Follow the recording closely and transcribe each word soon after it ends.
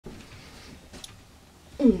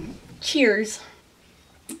Cheers.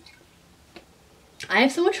 I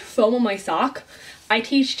have so much foam on my sock. I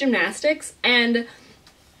teach gymnastics, and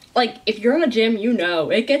like if you're in a gym, you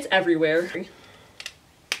know it gets everywhere.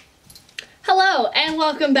 Hello and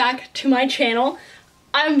welcome back to my channel.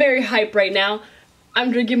 I'm very hyped right now.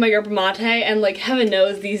 I'm drinking my yerba mate and like heaven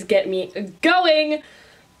knows these get me going.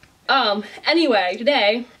 Anyway,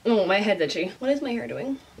 today, oh my head's itchy. What is my hair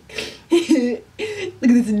doing? Look at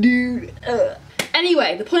this dude.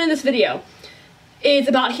 Anyway, the point of this video is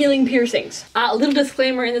about healing piercings. A little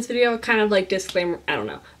disclaimer in this video, kind of like disclaimer, I don't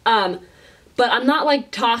know. But I'm not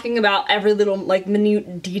like talking about every little like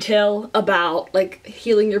minute detail about like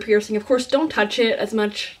healing your piercing. Of course, don't touch it as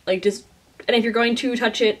much, like just, and if you're going to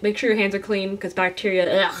touch it, make sure your hands are clean because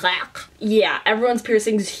bacteria, yeah, everyone's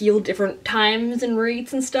piercings heal different times and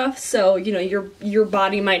rates and stuff. So, you know, your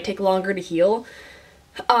body might take longer to heal.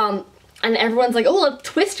 And everyone's like, oh, let's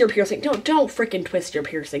twist your piercing. Don't freaking twist your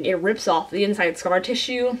piercing. It rips off the inside scar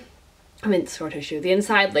tissue. The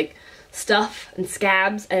inside like stuff and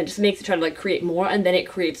scabs, and it just makes it try to like create more, and then it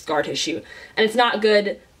creates scar tissue. And it's not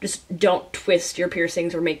good. Just don't twist your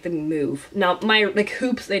piercings or make them move. Now, my like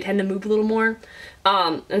hoops, they tend to move a little more.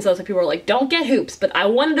 And so some people are like, don't get hoops, but I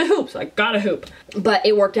wanted a hoop, so I got a hoop. But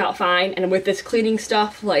it worked out fine, and with this cleaning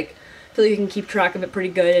stuff, like, I feel like you can keep track of it pretty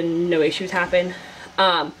good and no issues happen.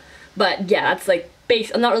 But yeah, that's like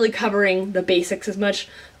I'm not really covering the basics as much.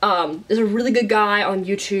 There's a really good guy on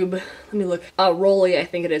YouTube, let me look, Rolly, I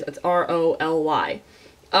think it is, it's R-O-L-Y,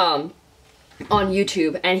 on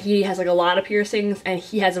YouTube, and he has like a lot of piercings, and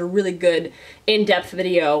he has a really good in-depth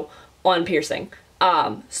video on piercing.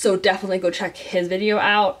 So definitely go check his video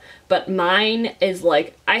out. But mine is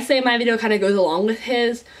like, I say my video kind of goes along with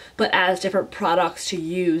his, but as different products to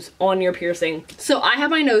use on your piercing. So I have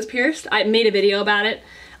my nose pierced. I made a video about it.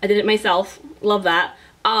 I did it myself. Love that.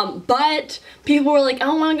 But people were like,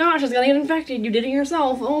 oh my gosh, it's gonna get infected. You did it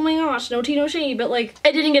yourself. Oh my gosh, no tea, no shade. But like,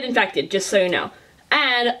 I didn't get infected, just so you know.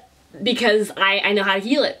 And because I know how to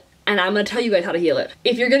heal it. And I'm gonna tell you guys how to heal it.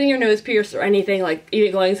 If you're getting your nose pierced or anything, like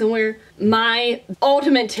even going somewhere, my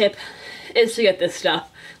ultimate tip is to get this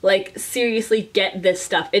stuff. Like, seriously, get this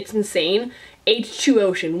stuff. It's insane.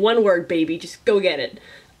 H2Ocean, one word, baby, just go get it.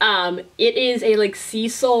 It is a like sea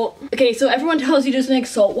salt. Okay, so everyone tells you just make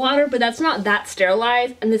salt water, but that's not that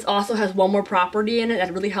sterilized, and this also has one more property in it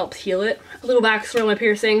that really helps heal it. A little backstory on my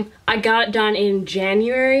piercing. I got it done in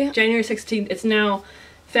January 16th. It's now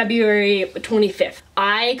February 25th.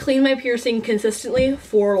 I cleaned my piercing consistently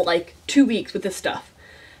for like 2 weeks with this stuff.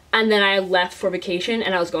 And then I left for vacation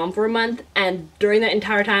and I was gone for a month, and during that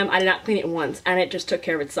entire time I did not clean it once, and it just took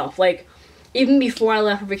care of itself. Like, even before I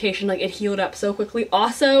left for vacation, like, it healed up so quickly.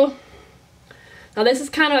 Also, now this is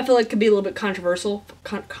kind of, I feel like could be a little bit controversial.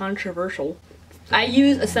 I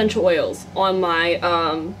use essential oils on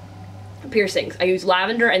my piercings. I use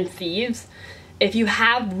lavender and thieves. If you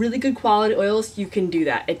have really good quality oils, you can do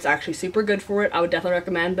that. It's actually super good for it. I would definitely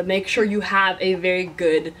recommend, but make sure you have a very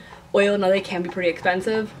good oil. Now, they can be pretty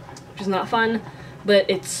expensive, which is not fun, but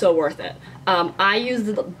it's so worth it. I use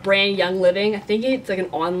the brand Young Living. I think it's like an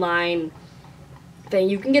online thing.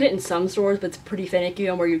 You can get it in some stores, but it's pretty finicky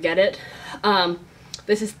on where you get it.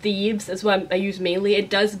 This is Thieves. That's what I use mainly. It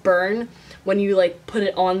does burn when you like put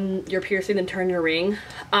it on your piercing and turn your ring.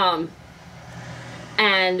 And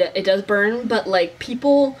it does burn, but like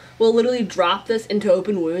people will literally drop this into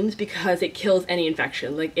open wounds because it kills any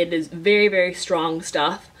infection. Like, it is very, very strong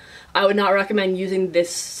stuff. I would not recommend using this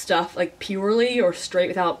stuff like purely or straight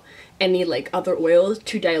without any like other oils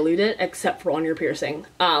to dilute it, except for on your piercing.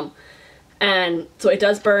 And so it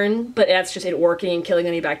does burn, but that's just it working and killing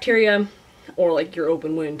any bacteria or like your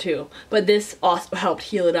open wound too. But this also helped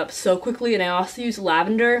heal it up so quickly, and I also use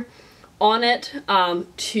lavender on it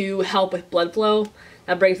to help with blood flow.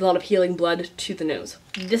 That brings a lot of healing blood to the nose.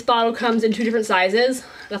 This bottle comes in 2 different sizes.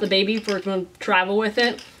 Got the baby for when travel with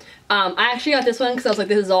it. I actually got this one because I was like,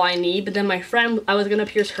 this is all I need, but then my friend, I was gonna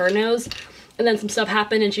pierce her nose, and then some stuff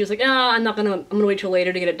happened and she was like, no, I'm gonna wait till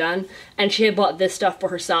later to get it done. And she had bought this stuff for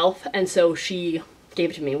herself, and so she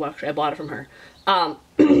gave it to me. Well, actually, I bought it from her.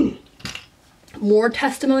 More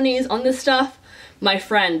testimonies on this stuff. My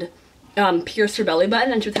friend pierced her belly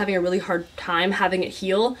button and she was having a really hard time having it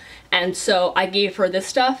heal, and so I gave her this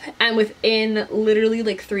stuff, and within literally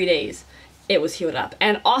like 3 days it was healed up.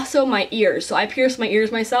 And also my ears. So I pierced my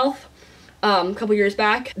ears myself a couple years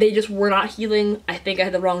back. They just were not healing. I think I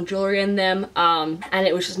had the wrong jewelry in them, and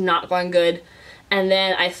it was just not going good. And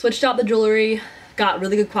then I switched out the jewelry, got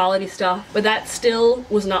really good quality stuff, but that still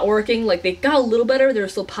was not working. Like, they got a little better, they were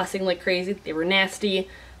still pussing like crazy, they were nasty.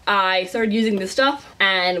 I started using this stuff,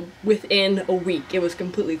 and within a week it was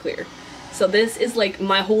completely clear. So this is like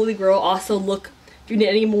my holy grail. Also, look, if you need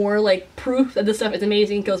any more like proof that this stuff is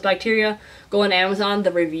amazing, kills bacteria, go on Amazon.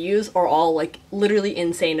 The reviews are all like literally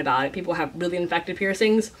insane about it. People have really infected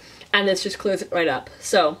piercings, and this just clears it right up.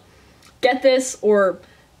 So get this or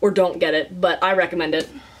don't get it, but I recommend it.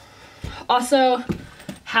 Also,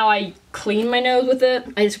 how I clean my nose with it,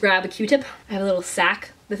 I just grab a Q-tip. I have a little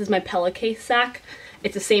sack. This is my Pillowcase sack.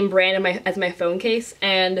 It's the same brand as my phone case,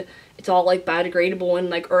 and it's all like biodegradable and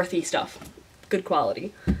like earthy stuff. Good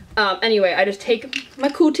quality. Anyway, I just take my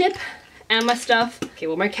Q-tip and my stuff. Okay,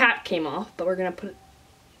 well my cap came off, but we're gonna put it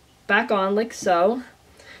back on like so.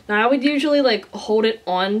 Now I would usually like hold it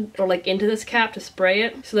on or like into this cap to spray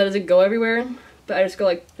it so that it doesn't go everywhere. But I just go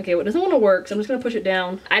like, okay, well it doesn't want to work, so I'm just gonna push it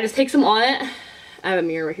down. I just take some on it. I have a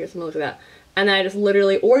mirror right here, so I'm gonna look at that. And then I just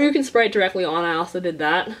literally, or you can spray it directly on, I also did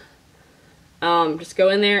that. Just go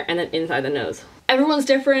in there and then inside the nose. Everyone's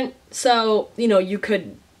different, so, you know,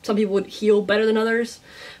 some people would heal better than others,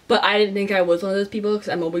 but I didn't think I was one of those people because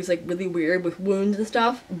I'm always like really weird with wounds and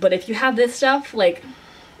stuff. But if you have this stuff, like,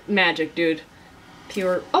 magic, dude.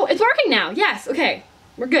 Pure. Oh, it's working now. Yes, okay,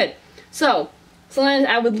 we're good. So, sometimes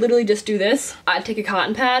I would literally just do this. I'd take a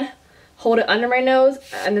cotton pad, hold it under my nose,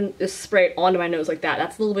 and then just spray it onto my nose like that.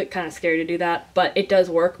 That's a little bit kind of scary to do that, but it does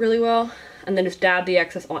work really well. And then just dab the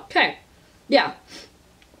excess on. Okay, yeah.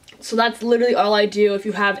 So that's literally all I do. If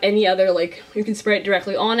you have any other, like, you can spray it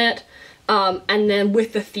directly on it. And then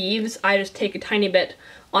with the thieves, I just take a tiny bit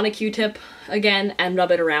on a Q-tip again and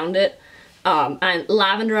rub it around it. And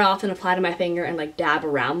lavender I often apply to my finger and like dab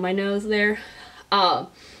around my nose there. And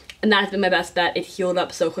that's been my best bet. It healed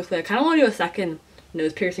up so quickly. I kind of want to do a second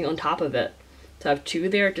nose piercing on top of it. So I have two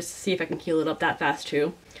there just to see if I can heal it up that fast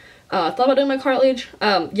too. Thought about doing my cartilage.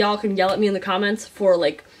 Y'all can yell at me in the comments for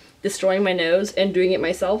like destroying my nose and doing it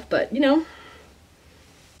myself, but you know,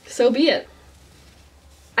 so be it.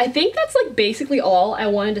 I think that's like basically all I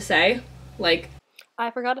wanted to say. Like,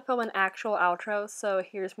 I forgot to film an actual outro, so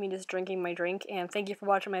here's me just drinking my drink, and thank you for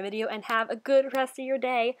watching my video, and have a good rest of your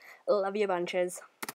day. Love you bunches.